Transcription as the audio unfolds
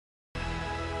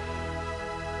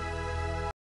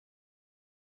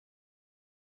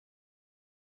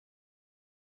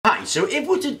Hi, so if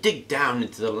we're to dig down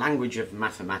into the language of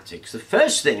mathematics, the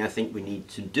first thing I think we need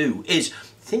to do is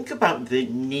think about the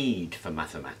need for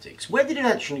mathematics. Where did it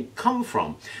actually come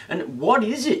from? And what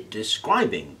is it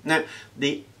describing? Now,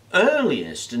 the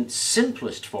earliest and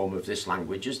simplest form of this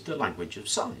language is the language of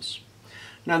size.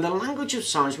 Now, in the language of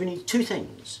size, we need two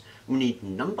things. We need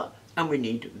number and we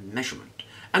need measurement.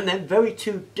 And they're very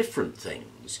two different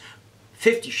things.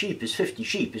 50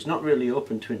 sheep is not really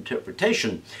open to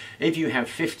interpretation. If you have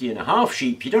 50 and a half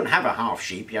sheep, you don't have a half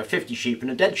sheep, you have 50 sheep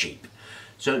and a dead sheep.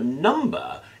 So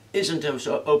number isn't as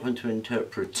open to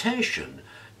interpretation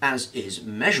as is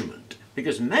measurement,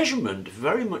 because measurement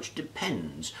very much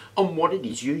depends on what it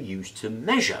is you use to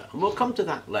measure, and we'll come to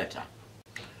that later.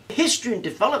 The history and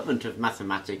development of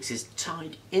mathematics is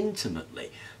tied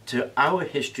intimately to our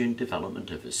history and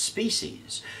development of a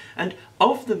species. And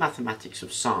of the mathematics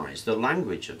of size, the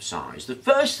language of size, the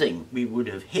first thing we would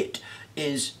have hit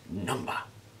is number.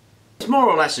 It's more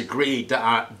or less agreed that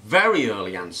our very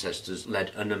early ancestors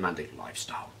led a nomadic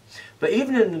lifestyle. But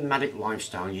even in a nomadic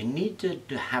lifestyle, you needed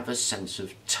to have a sense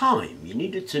of time. You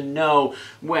needed to know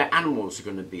where animals are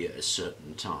going to be at a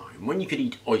certain time, when you could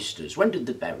eat oysters, when did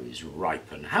the berries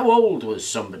ripen, how old was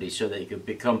somebody so they could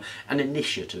become an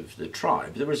initiate of the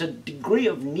tribe. There was a degree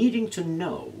of needing to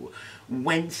know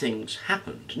when things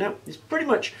happened. Now, it's pretty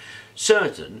much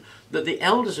certain that the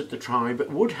elders of the tribe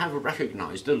would have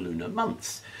recognized the lunar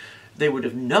month. They would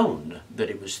have known that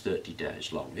it was 30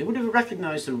 days long. They would have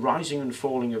recognized the rising and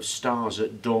falling of stars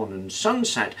at dawn and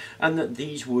sunset, and that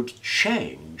these would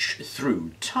change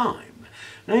through time.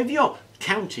 Now, if you're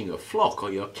counting a flock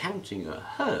or you're counting a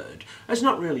herd, that's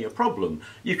not really a problem.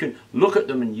 You can look at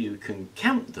them and you can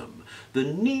count them. The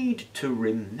need to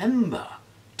remember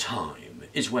time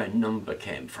is where number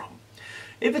came from.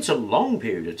 If it's a long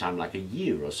period of time, like a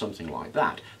year or something like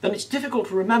that, then it's difficult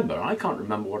to remember. I can't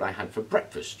remember what I had for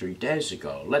breakfast 3 days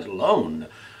ago, let alone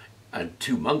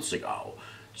 2 months ago.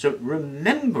 So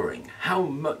remembering how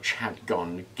much had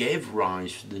gone gave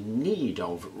rise to the need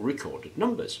of recorded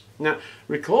numbers. Now,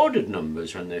 recorded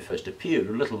numbers, when they first appeared,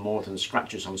 were little more than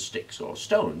scratches on sticks or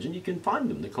stones, and you can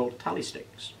find them. They're called tally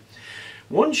sticks.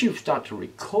 Once you start to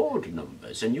record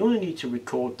numbers, and you only need to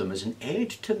record them as an aid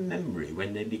to memory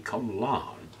when they become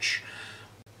large,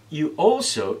 you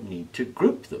also need to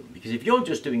group them, because if you're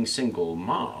just doing single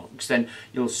marks, then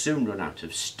you'll soon run out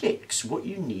of sticks. What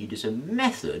you need is a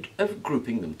method of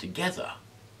grouping them together.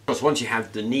 Because once you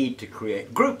have the need to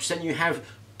create groups, then you have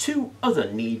two other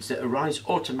needs that arise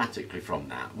automatically from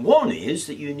that. One is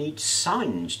that you need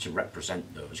signs to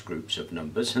represent those groups of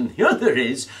numbers, and the other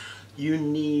is you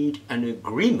need an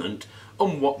agreement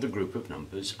on what the group of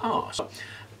numbers are. So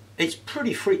it's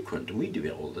pretty frequent, and we do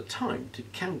it all the time, to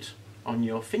count on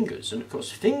your fingers. And of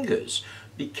course, fingers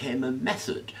became a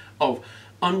method of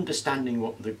understanding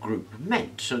what the group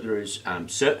meant. So there is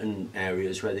certain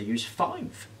areas where they use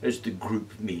 5 as the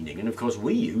group meaning, and of course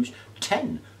we use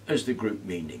 10 as the group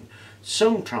meaning.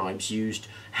 Some tribes used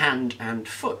hand and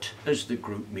foot as the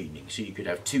group meaning, so you could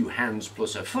have 2 hands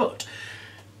plus a foot.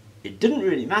 It didn't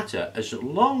really matter as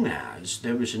long as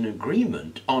there was an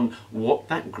agreement on what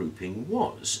that grouping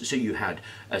was. So you had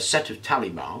a set of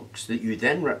tally marks that you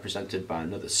then represented by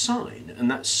another sign, and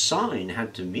that sign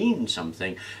had to mean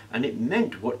something, and it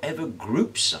meant whatever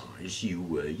group size you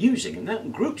were using. And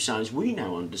that group size we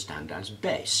now understand as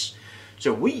base.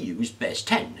 So we use base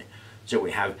 10. So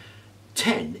we have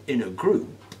 10 in a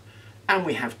group, and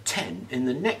we have 10 in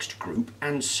the next group,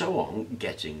 and so on,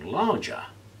 getting larger.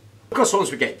 Of course,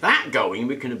 once we get that going,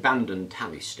 we can abandon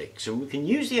tally sticks, and we can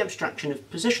use the abstraction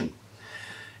of position.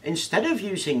 Instead of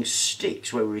using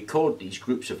sticks where we record these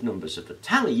groups of numbers of the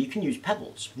tally, you can use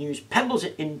pebbles. You use pebbles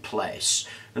in place,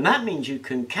 and that means you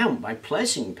can count by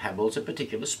placing pebbles at a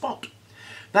particular spot.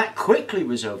 That quickly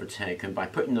was overtaken by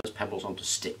putting those pebbles onto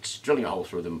sticks, drilling a hole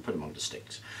through them and putting them onto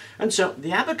sticks. And so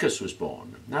the abacus was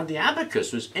born. Now, the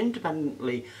abacus was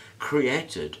independently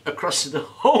created across the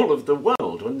whole of the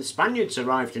world. When the Spaniards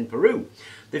arrived in Peru,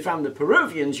 they found the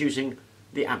Peruvians using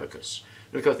the abacus,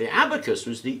 because the abacus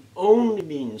was the only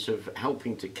means of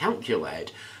helping to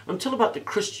calculate until about the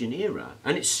Christian era,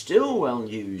 and it's still well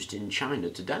used in China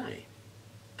today.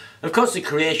 Of course, the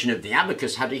creation of the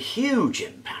abacus had a huge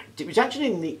impact. It was actually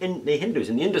in the Hindus,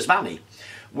 in the Indus Valley,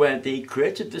 where they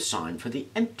created the sign for the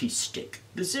empty stick,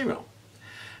 the 0.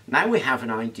 Now we have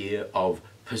an idea of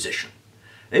position.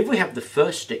 If we have the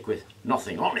first stick with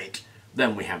nothing on it,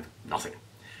 then we have nothing.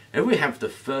 If we have the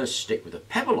first stick with a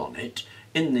pebble on it,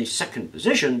 in the second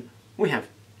position, we have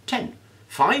 10.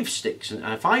 5 sticks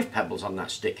and 5 pebbles on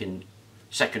that stick in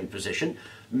second position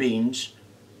means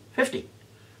 50.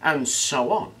 and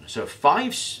so on. So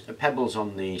 5 pebbles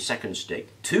on the second stick,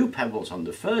 2 pebbles on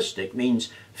the first stick means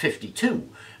 52.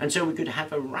 And so we could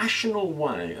have a rational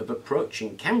way of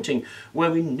approaching counting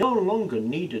where we no longer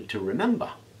needed to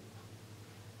remember.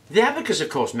 The abacus, of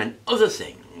course, meant other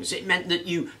things. It meant that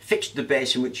you fixed the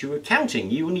base in which you were counting.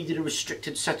 You needed a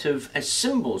restricted set of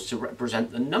symbols to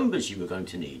represent the numbers you were going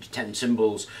to need. 10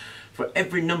 symbols for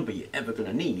every number you're ever going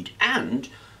to need. And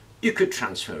you could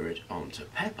transfer it onto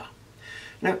paper.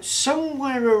 Now,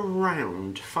 somewhere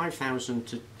around 5,000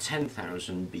 to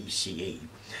 10,000 BCE,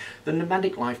 the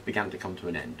nomadic life began to come to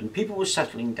an end and people were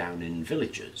settling down in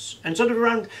villages. And sort of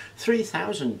around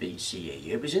 3000 BCE,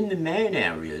 it was in the main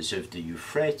areas of the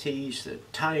Euphrates, the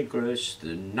Tigris,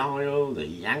 the Nile, the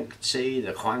Yangtze,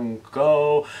 the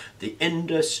Huanghe, the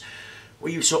Indus,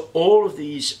 where you saw all of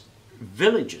these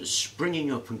villages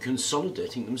springing up and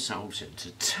consolidating themselves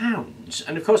into towns.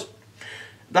 And of course,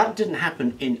 that didn't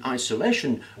happen in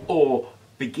isolation or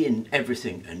begin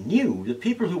everything anew. The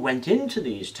people who went into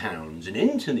these towns and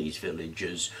into these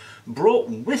villages brought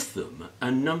with them a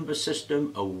number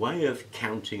system, a way of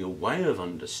counting, a way of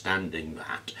understanding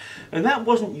that. And that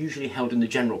wasn't usually held in the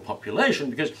general population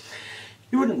because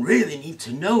you wouldn't really need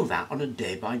to know that on a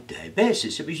day-by-day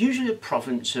basis. It was usually a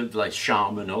province of the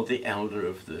shaman or the elder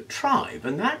of the tribe,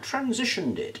 and that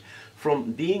transitioned it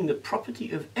from being the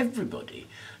property of everybody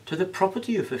to the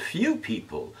property of a few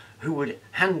people who would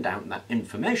hand out that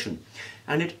information.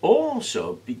 And it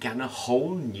also began a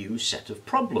whole new set of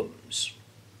problems.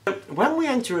 When we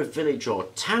enter a village or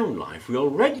town life, we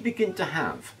already begin to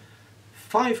have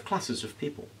 5 classes of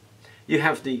people. You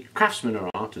have the craftsmen or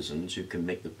artisans who can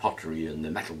make the pottery and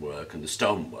the metalwork and the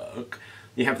stonework.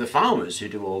 You have the farmers who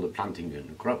do all the planting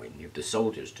and growing. You have the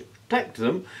soldiers to protect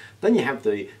them. Then you have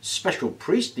the special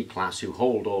priestly class who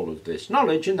hold all of this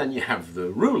knowledge. And then you have the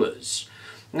rulers.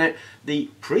 Now, the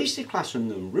priestly class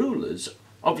and the rulers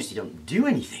obviously don't do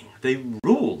anything. They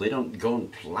rule. They don't go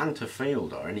and plant a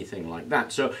field or anything like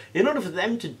that. So in order for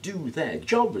them to do their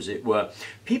job, as it were,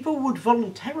 people would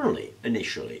voluntarily,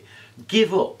 initially,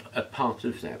 give up a part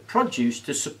of their produce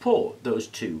to support those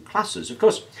 2 classes. Of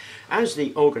course, as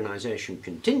the organisation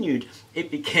continued, it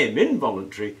became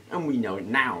involuntary, and we know it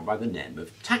now by the name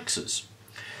of taxes.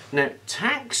 Now,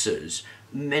 taxes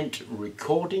meant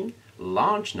recording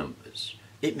large numbers.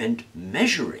 It meant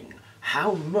measuring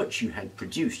how much you had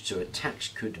produced so a tax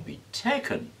could be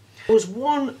taken. There was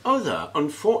one other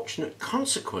unfortunate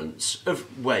consequence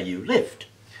of where you lived.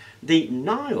 The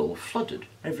Nile flooded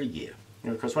every year.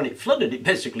 Because when it flooded, it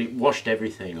basically washed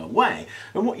everything away.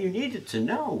 And what you needed to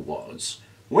know was,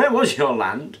 where was your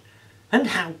land and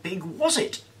how big was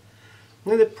it?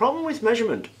 Now, the problem with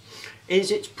measurement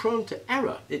is it's prone to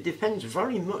error. It depends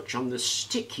very much on the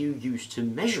stick you use to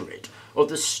measure it, or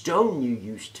the stone you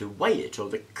use to weigh it, or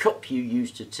the cup you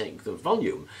use to take the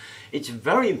volume. It's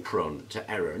very prone to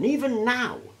error. And even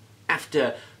now,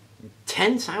 after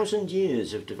 10,000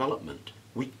 years of development,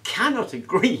 we cannot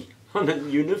agree on a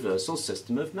universal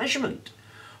system of measurement.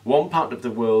 One part of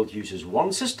the world uses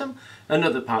one system,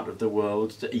 another part of the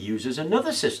world uses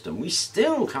another system. We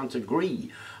still can't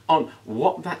agree on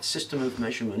what that system of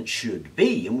measurement should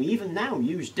be, and we even now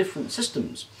use different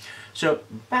systems. So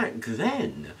back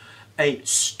then, a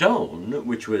stone,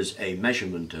 which was a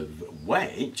measurement of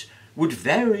weight, would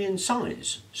vary in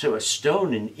size. So a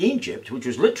stone in Egypt, which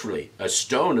was literally a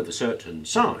stone of a certain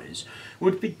size,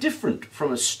 would be different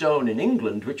from a stone in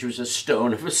England, which was a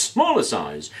stone of a smaller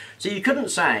size. So you couldn't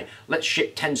say, let's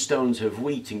ship 10 stones of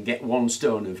wheat and get 1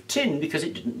 stone of tin, because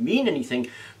it didn't mean anything,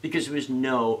 because there was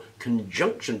no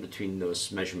conjunction between those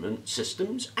measurement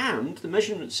systems, and the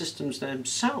measurement systems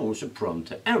themselves are prone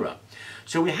to error.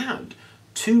 So we had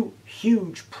 2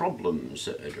 huge problems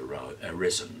that had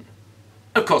arisen.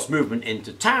 Of course, movement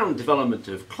into town, development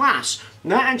of class,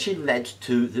 that actually led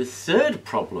to the 3rd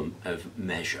problem of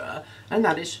measure, and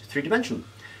that is 3-dimensional.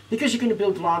 Because you're going to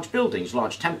build large buildings,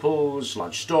 large temples,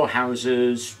 large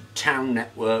storehouses, town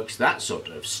networks, that sort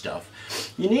of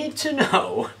stuff, you need to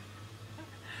know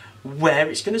where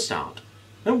it's going to start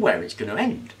and where it's going to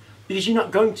end. Because you're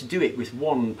not going to do it with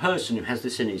one person who has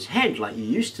this in his head like you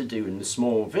used to do in the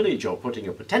small village or putting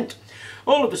up a tent.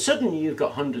 All of a sudden you've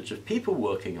got hundreds of people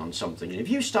working on something, and if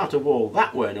you start a wall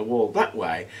that way and a wall that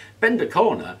way, bend a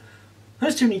corner,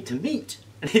 those 2 need to meet.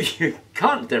 And if you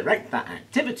can't direct that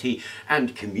activity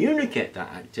and communicate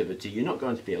that activity, you're not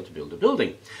going to be able to build a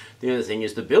building. The other thing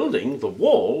is the building, the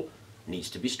wall, needs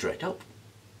to be straight up.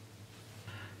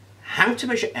 How to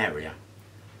measure area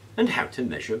and how to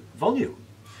measure volume.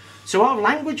 So our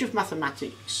language of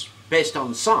mathematics, based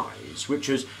on size, which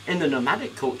was in the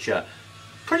nomadic culture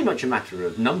pretty much a matter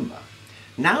of number,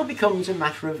 now becomes a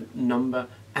matter of number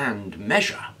and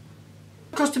measure.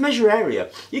 Because to measure area,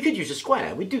 you could use a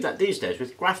square. We do that these days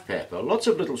with graph paper. Lots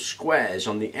of little squares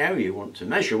on the area you want to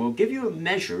measure will give you a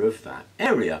measure of that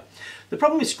area. The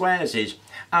problem with squares is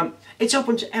it's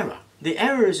open to error. The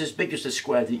error is as big as the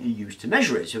square that you use to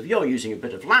measure it. So if you're using a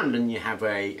bit of land and you have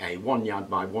a 1 yard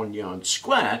by 1 yard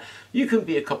square, you can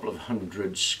be a couple of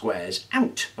hundred squares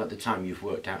out by the time you've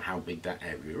worked out how big that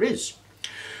area is.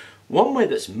 One way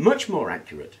that's much more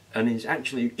accurate and is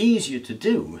actually easier to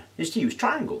do is to use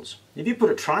triangles. If you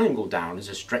put a triangle down as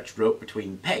a stretched rope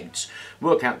between pegs,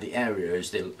 work out the area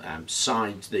as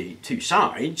the two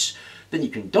sides, then you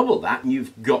can double that and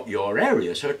you've got your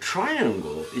area. So a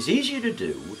triangle is easier to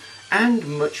do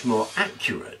and much more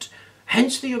accurate.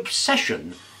 Hence the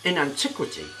obsession in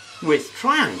antiquity with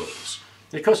triangles.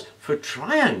 Because for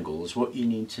triangles, what you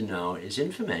need to know is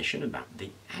information about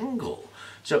the angle.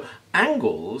 So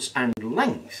angles and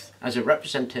length as a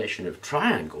representation of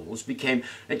triangles became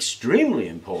extremely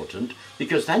important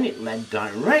because then it led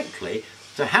directly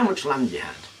to how much land you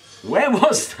had. Where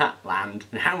was that land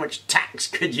and how much tax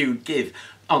could you give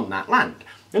on that land?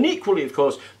 And equally, of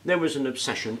course, there was an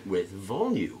obsession with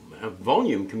volume.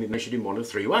 Volume can be measured in one of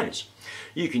three ways.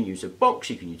 You can use a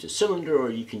box, you can use a cylinder, or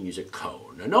you can use a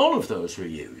cone, and all of those were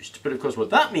used. But of course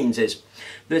what that means is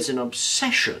there's an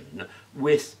obsession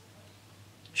with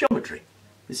geometry.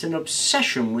 It's an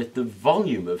obsession with the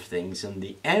volume of things and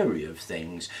the area of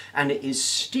things, and it is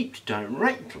steeped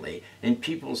directly in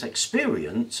people's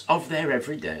experience of their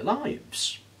everyday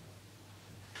lives.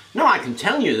 Now I can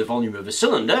tell you the volume of a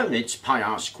cylinder, and it's pi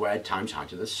r squared times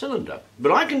height of the cylinder.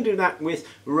 But I can do that with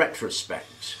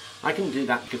retrospect. I can do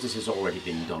that because this has already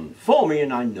been done for me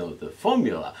and I know the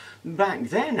formula. Back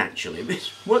then actually it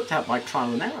was worked out by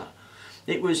trial and error.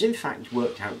 It was in fact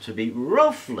worked out to be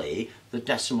roughly the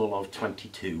decimal of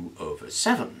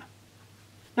 22/7.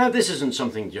 Now this isn't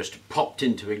something just popped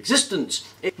into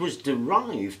existence. It was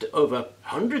derived over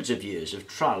hundreds of years of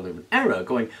trial and error,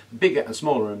 going bigger and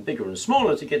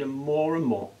smaller to get a more and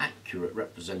more accurate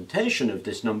representation of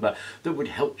this number that would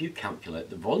help you calculate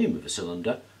the volume of a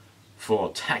cylinder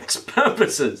for tax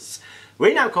purposes.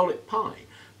 We now call it pi,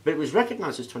 but it was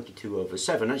recognised as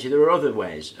 22/7. Actually, there are other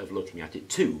ways of looking at it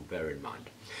too, bear in mind.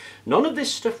 None of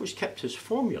this stuff was kept as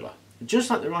formula.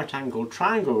 Just like the right-angled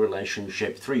triangle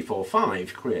relationship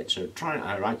 3-4-5 creates a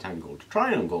right-angled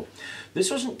triangle,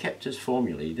 this wasn't kept as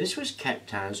formulae, this was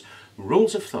kept as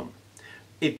rules of thumb.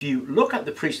 If you look at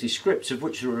the priestly scripts, of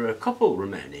which there are a couple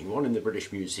remaining, one in the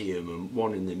British Museum and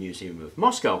one in the Museum of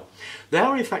Moscow, they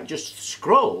are in fact just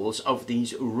scrolls of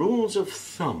these rules of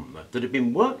thumb that have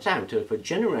been worked out over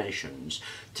generations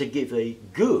to give a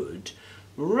good,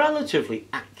 relatively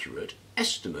accurate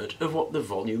estimate of what the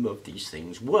volume of these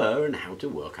things were and how to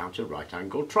work out a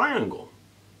right-angled triangle.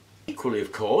 Equally,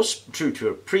 of course, true to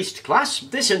a priest class,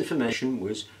 this information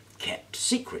was kept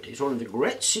secret. It's one of the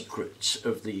great secrets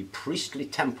of the priestly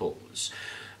temples.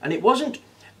 And it wasn't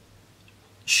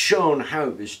shown how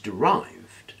it was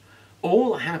derived.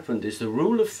 All that happened is the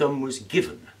rule of thumb was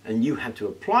given, and you had to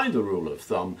apply the rule of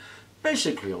thumb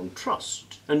basically on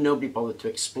trust, and nobody bothered to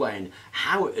explain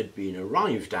how it had been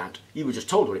arrived at. You were just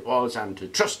told what it was and to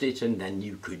trust it, and then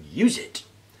you could use it.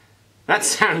 That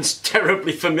sounds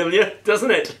terribly familiar, doesn't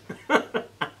it?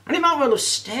 And it might well have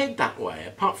stayed that way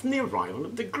apart from the arrival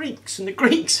of the Greeks, and the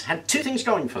Greeks had two things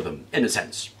going for them, in a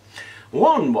sense.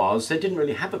 One was they didn't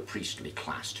really have a priestly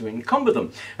class to encumber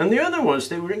them, and the other was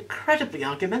they were incredibly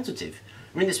argumentative.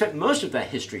 I mean, they spent most of their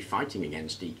history fighting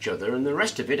against each other and the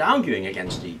rest of it arguing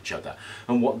against each other.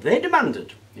 And what they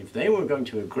demanded, if they were going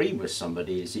to agree with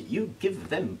somebody, is that you give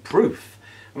them proof.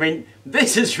 I mean,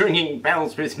 this is ringing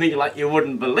bells with me like you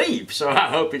wouldn't believe, so I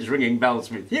hope it's ringing bells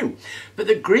with you. But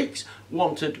the Greeks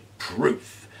wanted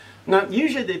proof. Now,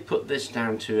 usually they put this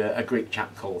down to a Greek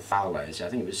chap called Thales. I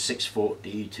think it was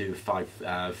 640 to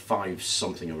 5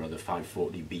 something or other,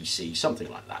 540 BC, something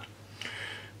like that.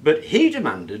 But he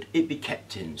demanded it be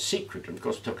kept in secret, and of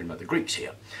course we're talking about the Greeks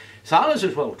here. Thales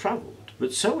was well travelled,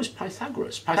 but so was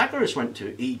Pythagoras. Pythagoras went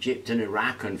to Egypt and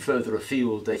Iraq and further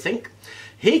afield, they think.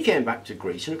 He came back to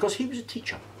Greece, and of course he was a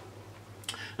teacher.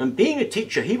 And being a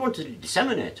teacher, he wanted to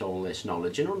disseminate all this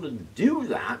knowledge. In order to do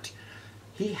that,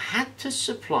 he had to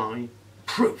supply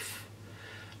proof.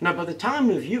 Now, by the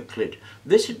time of Euclid,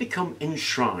 this had become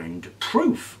enshrined.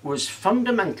 Proof was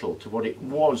fundamental to what it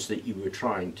was that you were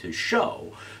trying to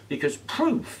show, because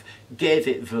proof gave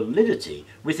it validity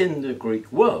within the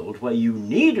Greek world, where you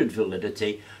needed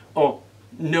validity or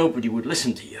nobody would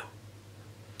listen to you.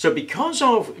 So because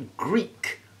of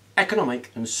Greek economic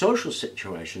and social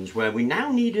situations where we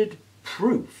now needed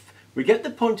proof, we get the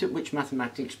point at which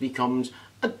mathematics becomes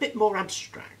a bit more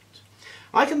abstract.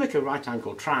 I can make a right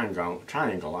angled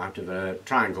triangle out of a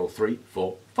triangle 3,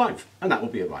 4, 5, and that will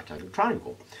be a right angled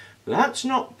triangle. That's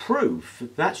not proof,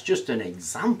 that's just an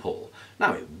example.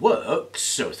 Now it works,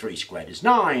 so 3 squared is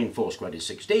 9, 4 squared is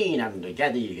 16, and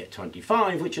together you get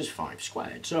 25, which is 5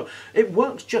 squared. So it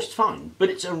works just fine, but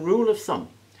it's a rule of thumb.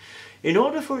 In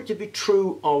order for it to be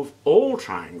true of all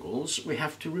triangles, we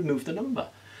have to remove the number.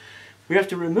 We have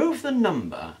to remove the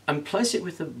number and place it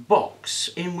with a box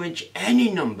in which any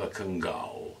number can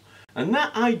go. And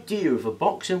that idea of a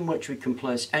box in which we can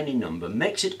place any number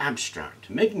makes it abstract.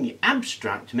 Making it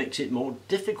abstract makes it more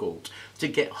difficult to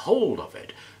get hold of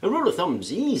it. A rule of thumb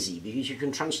is easy because you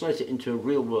can translate it into a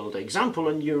real world example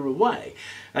and you're away.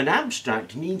 An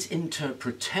abstract needs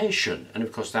interpretation, and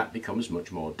of course that becomes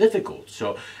much more difficult.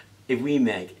 So if we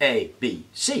make A, B,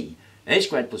 C, A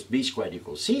squared plus B squared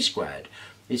equals C squared,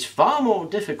 is far more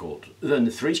difficult than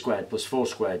 3 squared plus 4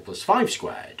 squared plus 5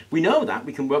 squared. We know that,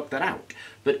 we can work that out.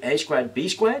 But A squared, B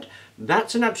squared,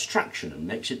 that's an abstraction and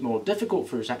makes it more difficult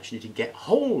for us actually to get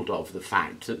hold of the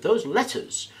fact that those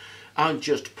letters are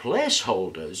just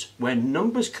placeholders where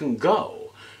numbers can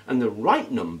go, and the right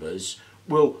numbers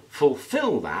will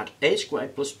fulfill that A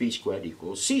squared plus B squared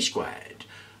equals C squared.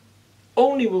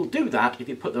 Only will do that if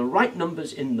you put the right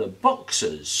numbers in the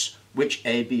boxes which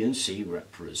A, B and C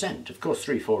represent. Of course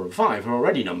 3, 4 and 5 are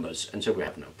already numbers, and so we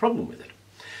have no problem with it.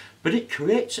 But it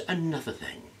creates another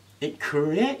thing. It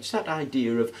creates that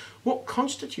idea of what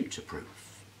constitutes a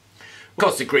proof. Of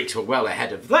course the Greeks were well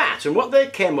ahead of that, and what they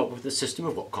came up with the system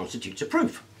of what constitutes a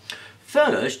proof.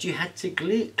 First, you had to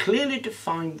clearly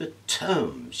define the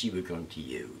terms you were going to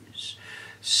use.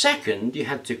 Second, you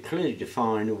had to clearly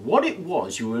define what it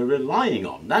was you were relying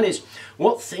on. That is,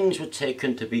 what things were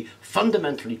taken to be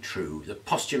fundamentally true, the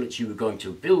postulates you were going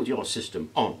to build your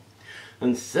system on.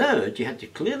 And third, you had to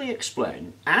clearly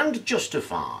explain and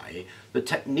justify the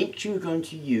techniques you were going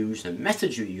to use, the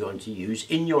methods you were going to use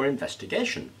in your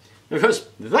investigation. Because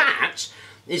that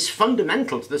is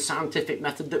fundamental to the scientific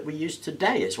method that we use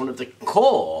today. It's one of the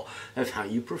core of how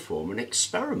you perform an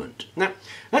experiment. Now,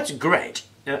 that's great.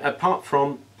 Apart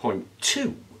from point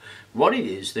 2, what it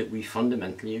is that we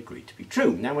fundamentally agree to be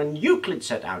true. Now, when Euclid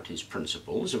set out his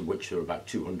principles, of which there are about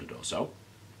 200 or so,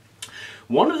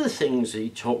 one of the things that he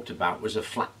talked about was a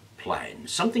flat plane,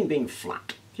 something being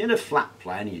flat. If you had a flat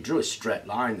plane and you drew a straight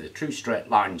line, the true straight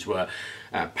lines were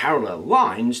parallel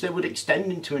lines, they would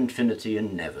extend into infinity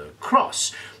and never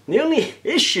cross. And the only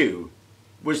issue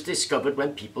was discovered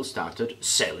when people started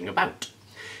sailing about.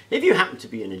 If you happen to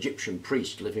be an Egyptian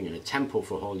priest living in a temple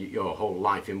for your whole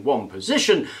life in one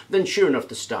position, then sure enough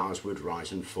the stars would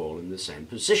rise and fall in the same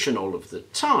position all of the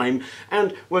time,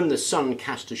 and when the sun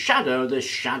cast a shadow, the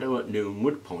shadow at noon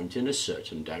would point in a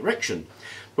certain direction.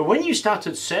 But when you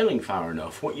started sailing far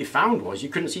enough, what you found was you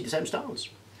couldn't see the same stars.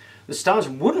 The stars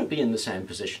wouldn't be in the same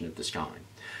position of the sky.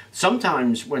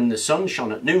 Sometimes when the sun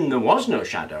shone at noon there was no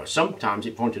shadow. Sometimes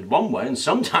it pointed one way and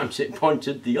sometimes it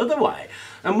pointed the other way.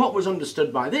 And what was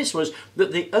understood by this was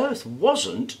that the Earth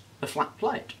wasn't a flat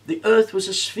plate. The Earth was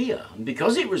a sphere, and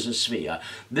because it was a sphere,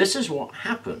 this is what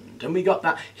happened. And we got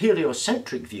that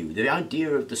heliocentric view, the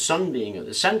idea of the sun being at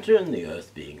the centre and the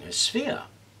Earth being a sphere.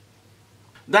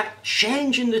 That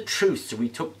change in the truth that we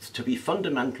took to be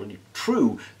fundamentally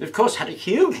true, of course, had a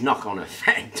huge knock-on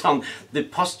effect on the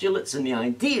postulates and the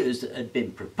ideas that had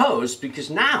been proposed, because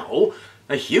now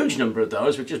a huge number of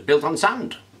those were just built on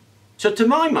sand. So to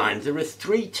my mind, there are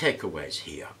 3 takeaways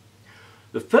here.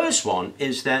 The first one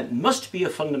is there must be a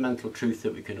fundamental truth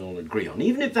that we can all agree on.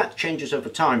 Even if that changes over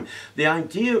time, the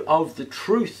idea of the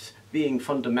truth being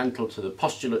fundamental to the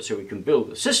postulate so we can build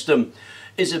the system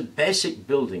is a basic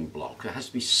building block. There has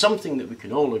to be something that we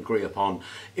can all agree upon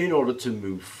in order to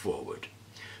move forward.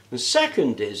 The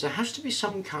second is there has to be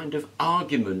some kind of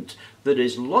argument that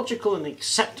is logical and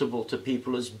acceptable to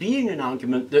people as being an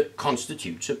argument that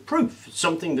constitutes a proof.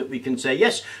 Something that we can say,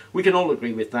 yes, we can all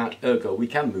agree with that, ergo we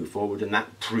can move forward, and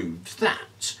that proves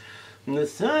that. And the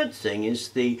third thing is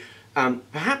the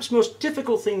perhaps most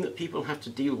difficult thing that people have to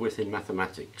deal with in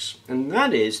mathematics, and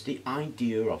that is the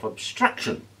idea of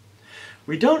abstraction.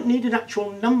 We don't need an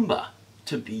actual number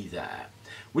to be there.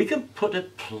 We can put a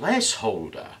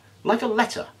placeholder, like a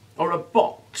letter or a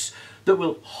box, that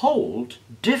will hold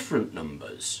different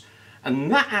numbers.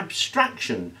 And that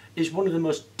abstraction is one of the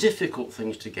most difficult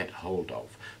things to get hold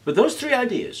of. But those 3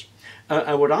 ideas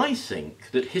are what I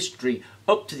think that history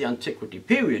up to the antiquity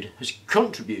period has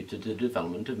contributed to the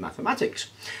development of mathematics.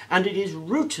 And it is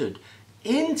rooted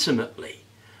intimately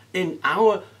in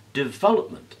our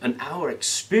development and our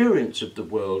experience of the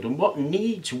world and what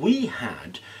needs we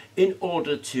had in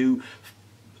order to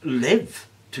live,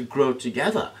 to grow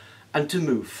together and to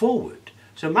move forward.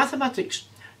 So mathematics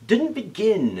didn't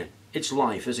begin its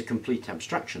life as a complete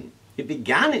abstraction. It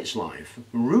began its life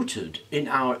rooted in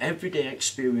our everyday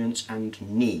experience and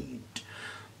need.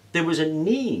 There was a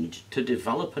need to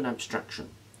develop an abstraction.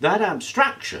 That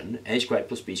abstraction, a squared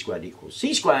plus b squared equals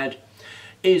c squared,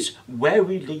 is where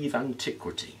we leave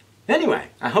antiquity. Anyway,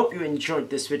 I hope you enjoyed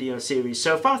this video series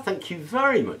so far. Thank you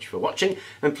very much for watching,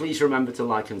 and please remember to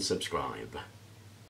like and subscribe.